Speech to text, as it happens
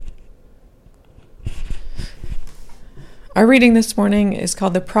Our reading this morning is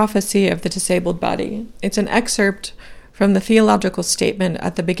called The Prophecy of the Disabled Body. It's an excerpt from the theological statement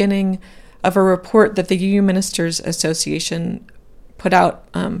at the beginning of a report that the UU Ministers Association put out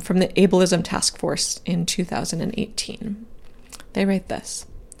from the Ableism Task Force in 2018. They write this: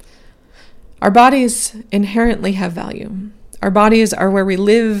 Our bodies inherently have value. Our bodies are where we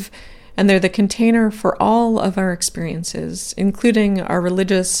live, and they're the container for all of our experiences, including our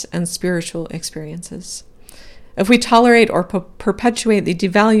religious and spiritual experiences. If we tolerate or perpetuate the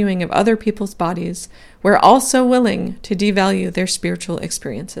devaluing of other people's bodies, we're also willing to devalue their spiritual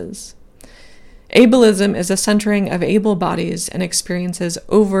experiences. Ableism is a centering of able bodies and experiences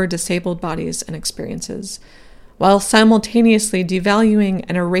over disabled bodies and experiences, while simultaneously devaluing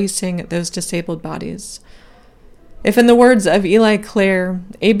and erasing those disabled bodies. If, in the words of Eli Clare,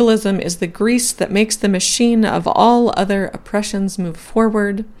 ableism is the grease that makes the machine of all other oppressions move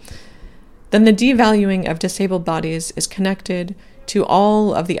forward, then the devaluing of disabled bodies is connected to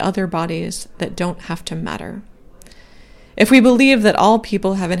all of the other bodies that don't have to matter. If we believe that all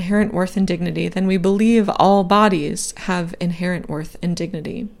people have inherent worth and dignity, then we believe all bodies have inherent worth and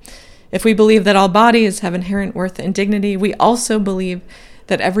dignity. If we believe that all bodies have inherent worth and dignity, we also believe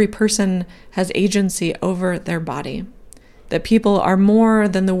that every person has agency over their body, that people are more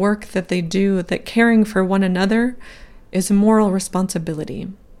than the work that they do, that caring for one another is a moral responsibility.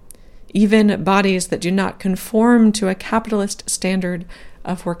 Even bodies that do not conform to a capitalist standard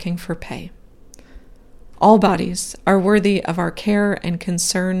of working for pay. All bodies are worthy of our care and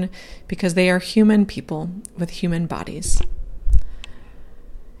concern because they are human people with human bodies.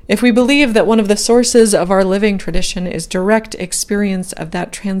 If we believe that one of the sources of our living tradition is direct experience of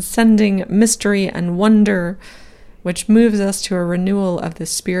that transcending mystery and wonder, which moves us to a renewal of the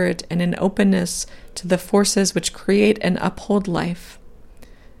spirit and an openness to the forces which create and uphold life,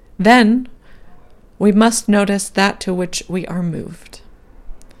 then we must notice that to which we are moved.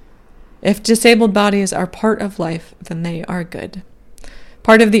 If disabled bodies are part of life, then they are good.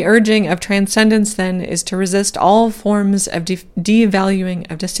 Part of the urging of transcendence, then, is to resist all forms of devaluing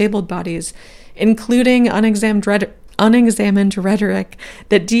of disabled bodies, including unexamined rhetoric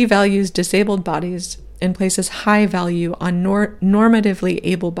that devalues disabled bodies and places high value on normatively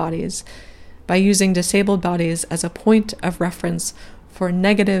able bodies by using disabled bodies as a point of reference for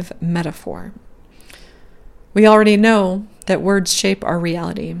negative metaphor. We already know that words shape our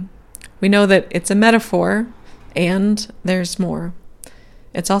reality. We know that it's a metaphor, and there's more.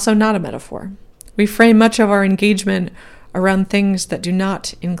 It's also not a metaphor. We frame much of our engagement around things that do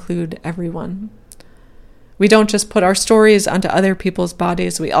not include everyone. We don't just put our stories onto other people's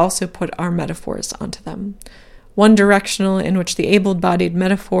bodies, we also put our metaphors onto them. One directional in which the able-bodied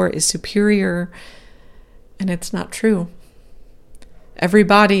metaphor is superior, and it's not true. Every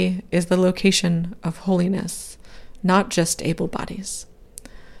body is the location of holiness, not just able bodies.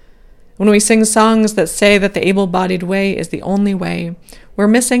 When we sing songs that say that the able-bodied way is the only way, we're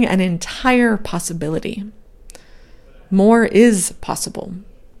missing an entire possibility. More is possible.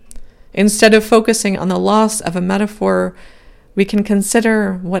 Instead of focusing on the loss of a metaphor, we can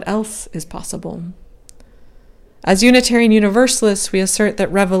consider what else is possible. As Unitarian Universalists, we assert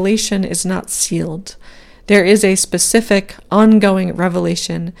that revelation is not sealed. There is a specific, ongoing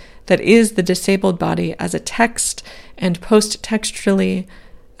revelation that is the disabled body as a text and post-textually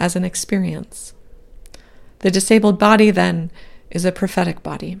as an experience. The disabled body, then, is a prophetic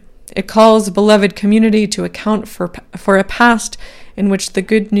body. It calls beloved community to account for a past in which the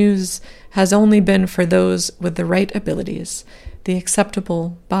good news has only been for those with the right abilities, the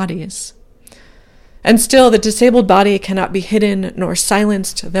acceptable bodies. And still, the disabled body cannot be hidden nor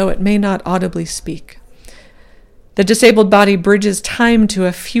silenced, though it may not audibly speak. The disabled body bridges time to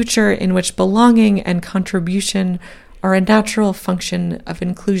a future in which belonging and contribution are a natural function of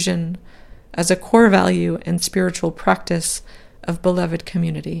inclusion as a core value and spiritual practice of beloved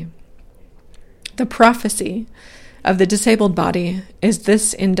community. The prophecy of the disabled body is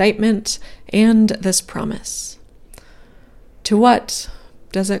this indictment and this promise. To what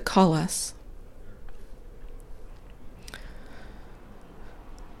does it call us?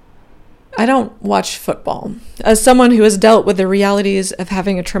 I don't watch football. As someone who has dealt with the realities of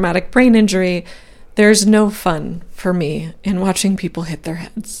having a traumatic brain injury, there's no fun for me in watching people hit their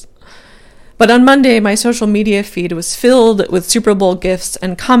heads. But on Monday, my social media feed was filled with Super Bowl gifs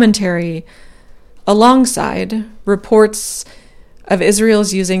and commentary alongside reports of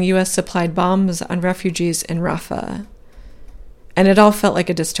Israel's using U.S.-supplied bombs on refugees in Rafah. And it all felt like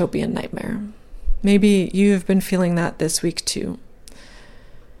a dystopian nightmare. Maybe you've been feeling that this week too.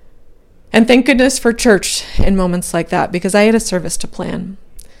 And thank goodness for church in moments like that, because I had a service to plan.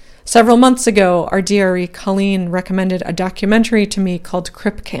 Several months ago, our DRE Colleen recommended a documentary to me called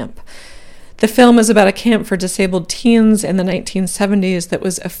Crip Camp. The film is about a camp for disabled teens in the 1970s that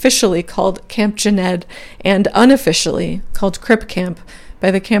was officially called Camp Jened and unofficially called Crip Camp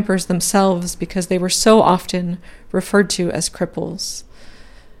by the campers themselves because they were so often referred to as cripples.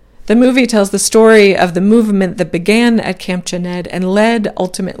 The movie tells the story of the movement that began at Camp Jened and led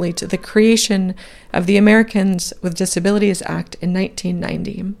ultimately to the creation of the Americans with Disabilities Act in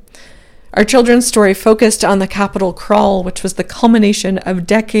 1990. Our children's story focused on the Capitol Crawl, which was the culmination of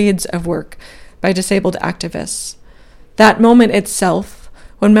decades of work by disabled activists. That moment itself,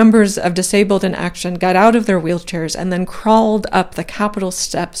 when members of Disabled in Action got out of their wheelchairs and then crawled up the Capitol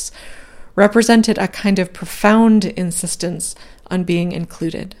steps, represented a kind of profound insistence on being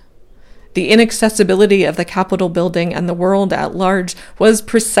included. The inaccessibility of the Capitol building and the world at large was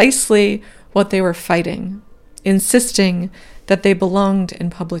precisely what they were fighting, insisting that they belonged in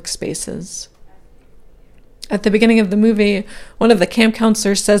public spaces. At the beginning of the movie, one of the camp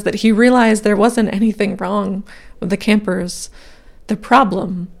counselors says that he realized there wasn't anything wrong with the campers. The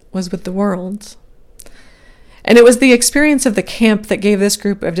problem was with the world. And it was the experience of the camp that gave this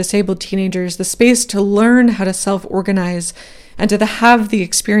group of disabled teenagers the space to learn how to self-organize and to have the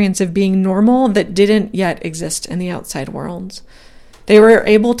experience of being normal that didn't yet exist in the outside world. They were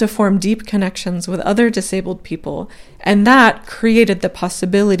able to form deep connections with other disabled people, and that created the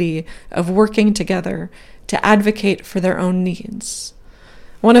possibility of working together to advocate for their own needs.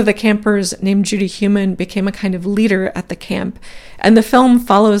 One of the campers, named Judy Heumann, became a kind of leader at the camp, and the film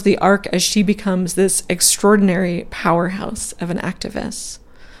follows the arc as she becomes this extraordinary powerhouse of an activist.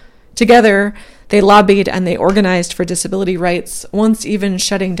 Together, they lobbied and they organized for disability rights, once even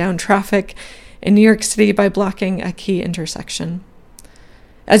shutting down traffic in New York City by blocking a key intersection.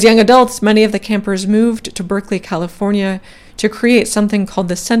 As young adults, many of the campers moved to Berkeley, California, to create something called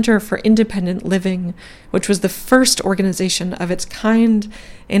the Center for Independent Living, which was the first organization of its kind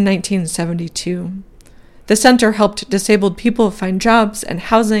in 1972. The center helped disabled people find jobs and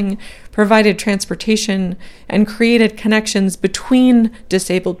housing, provided transportation, and created connections between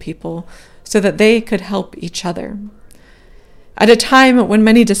disabled people so that they could help each other. At a time when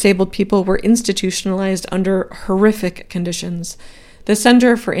many disabled people were institutionalized under horrific conditions, the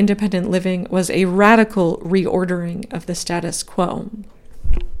Center for Independent Living was a radical reordering of the status quo.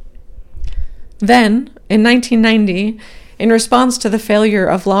 Then, in 1990, in response to the failure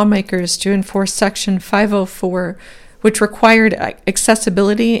of lawmakers to enforce Section 504, which required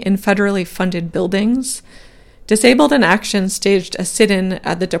accessibility in federally funded buildings, Disabled in Action staged a sit-in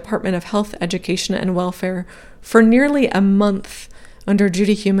at the Department of Health, Education, and Welfare for nearly a month under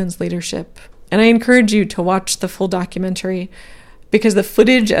Judy Heumann's leadership. And I encourage you to watch the full documentary because the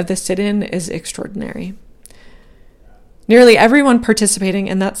footage of the sit-in is extraordinary. Nearly everyone participating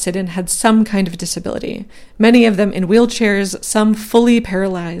in that sit-in had some kind of disability, many of them in wheelchairs, some fully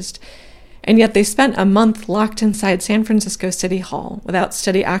paralyzed, and yet they spent a month locked inside San Francisco City Hall without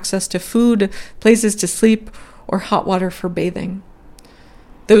steady access to food, places to sleep, or hot water for bathing.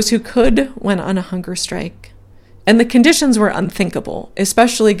 Those who could went on a hunger strike, and the conditions were unthinkable,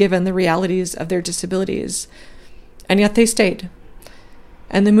 especially given the realities of their disabilities, and yet they stayed.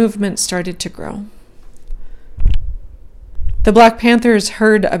 And the movement started to grow. The Black Panthers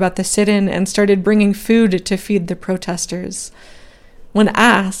heard about the sit-in and started bringing food to feed the protesters. When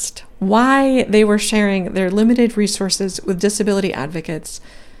asked why they were sharing their limited resources with disability advocates,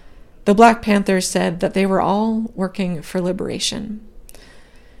 the Black Panthers said that they were all working for liberation.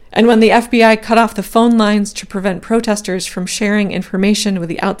 And when the FBI cut off the phone lines to prevent protesters from sharing information with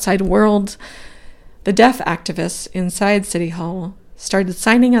the outside world, the deaf activists inside City Hall started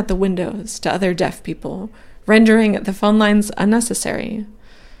signing out the windows to other deaf people, rendering the phone lines unnecessary.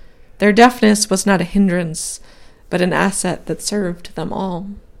 Their deafness was not a hindrance, but an asset that served them all.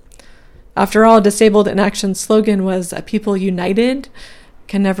 After all, Disabled in Action's slogan was, "A people united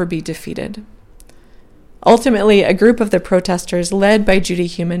can never be defeated." Ultimately, a group of the protesters, led by Judy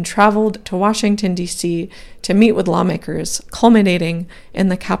Heumann, traveled to Washington, D.C. to meet with lawmakers, culminating in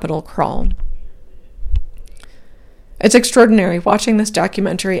the Capitol Crawl. It's extraordinary watching this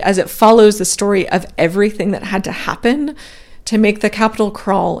documentary as it follows the story of everything that had to happen to make the Capitol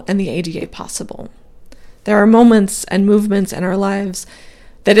Crawl and the ADA possible. There are moments and movements in our lives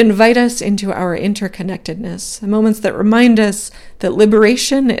that invite us into our interconnectedness, moments that remind us that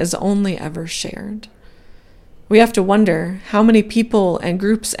liberation is only ever shared. We have to wonder how many people and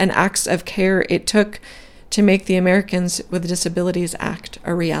groups and acts of care it took to make the Americans with Disabilities Act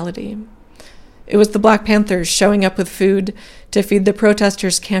a reality. It was the Black Panthers showing up with food to feed the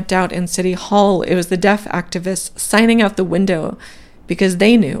protesters camped out in City Hall. It was the deaf activists signing out the window because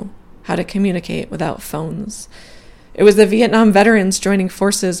they knew how to communicate without phones. It was the Vietnam veterans joining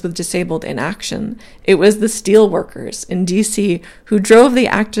forces with Disabled in Action. It was the steel workers in D.C. who drove the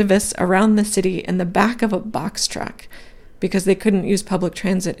activists around the city in the back of a box truck because they couldn't use public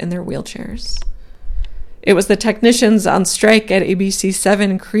transit in their wheelchairs. It was the technicians on strike at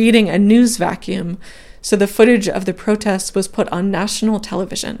ABC7 creating a news vacuum so the footage of the protests was put on national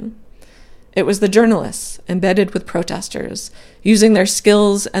television. It was the journalists embedded with protesters, using their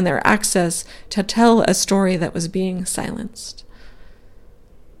skills and their access to tell a story that was being silenced.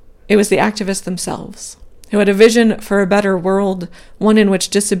 It was the activists themselves, who had a vision for a better world, one in which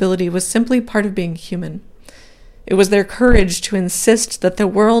disability was simply part of being human. It was their courage to insist that the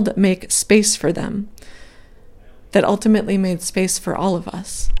world make space for them, that ultimately made space for all of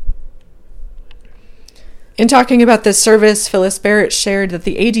us. In talking about this service, Phyllis Barrett shared that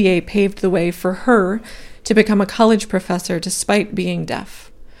the ADA paved the way for her to become a college professor despite being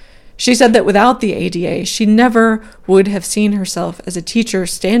deaf. She said that without the ADA, she never would have seen herself as a teacher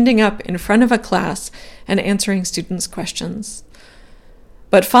standing up in front of a class and answering students' questions.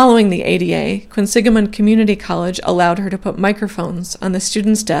 But following the ADA, Quinsigamond Community College allowed her to put microphones on the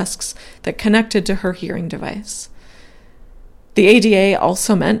students' desks that connected to her hearing device. The ADA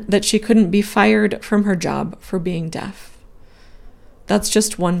also meant that she couldn't be fired from her job for being deaf. That's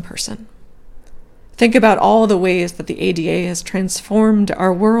just one person. Think about all the ways that the ADA has transformed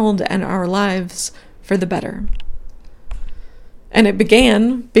our world and our lives for the better. And it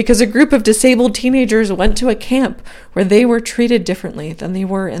began because a group of disabled teenagers went to a camp where they were treated differently than they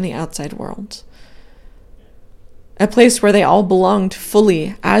were in the outside world. A place where they all belonged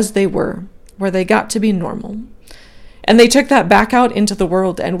fully as they were, where they got to be normal. And they took that back out into the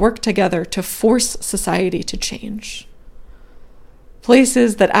world and worked together to force society to change.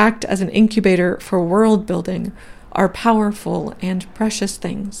 Places that act as an incubator for world building are powerful and precious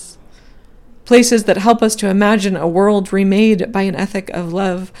things. Places that help us to imagine a world remade by an ethic of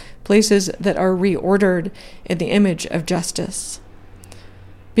love, places that are reordered in the image of justice.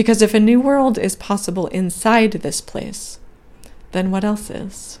 Because if a new world is possible inside this place, then what else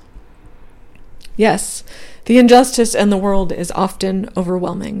is? Yes, the injustice in the world is often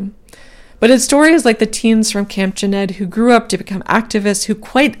overwhelming. But it's stories like the teens from Camp Jened who grew up to become activists who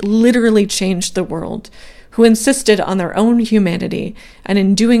quite literally changed the world, who insisted on their own humanity, and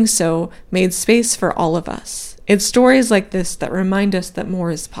in doing so, made space for all of us. It's stories like this that remind us that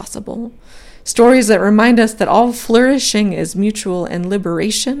more is possible. Stories that remind us that all flourishing is mutual and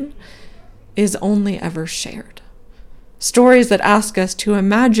liberation is only ever shared. Stories that ask us to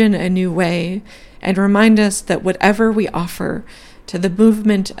imagine a new way and remind us that whatever we offer to the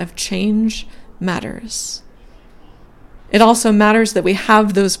movement of change matters. It also matters that we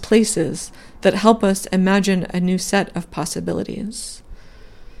have those places that help us imagine a new set of possibilities.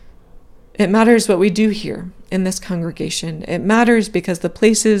 It matters what we do here in this congregation. It matters because the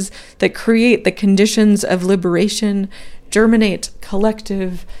places that create the conditions of liberation germinate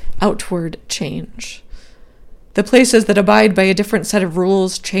collective outward change. The places that abide by a different set of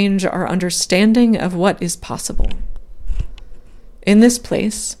rules change our understanding of what is possible. In this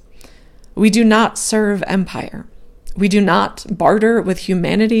place, we do not serve empire. We do not barter with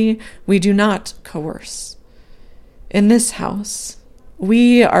humanity. We do not coerce. In this house,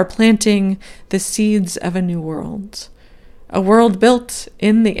 we are planting the seeds of a new world, a world built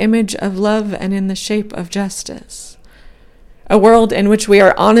in the image of love and in the shape of justice, a world in which we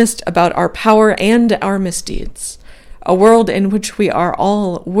are honest about our power and our misdeeds, a world in which we are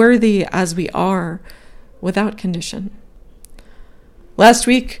all worthy as we are, without condition. Last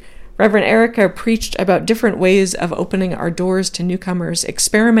week, Reverend Erica preached about different ways of opening our doors to newcomers,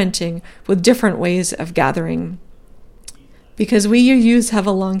 experimenting with different ways of gathering. Because we UUs have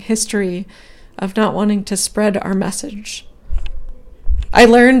a long history of not wanting to spread our message. I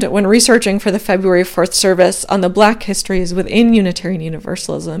learned when researching for the February 4th service on the Black histories within Unitarian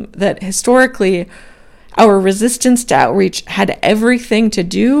Universalism that historically our resistance to outreach had everything to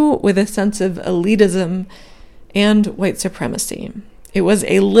do with a sense of elitism and white supremacy. It was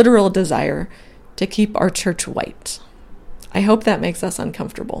a literal desire to keep our church white. I hope that makes us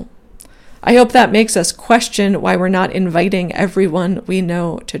uncomfortable. I hope that makes us question why we're not inviting everyone we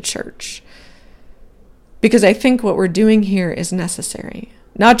know to church. Because I think what we're doing here is necessary,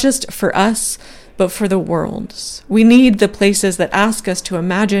 not just for us, but for the world. We need the places that ask us to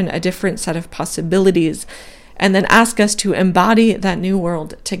imagine a different set of possibilities and then ask us to embody that new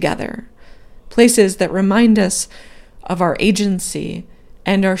world together. Places that remind us of our agency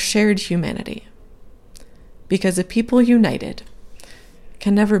and our shared humanity. Because a people united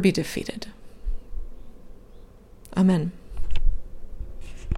can never be defeated. Amen.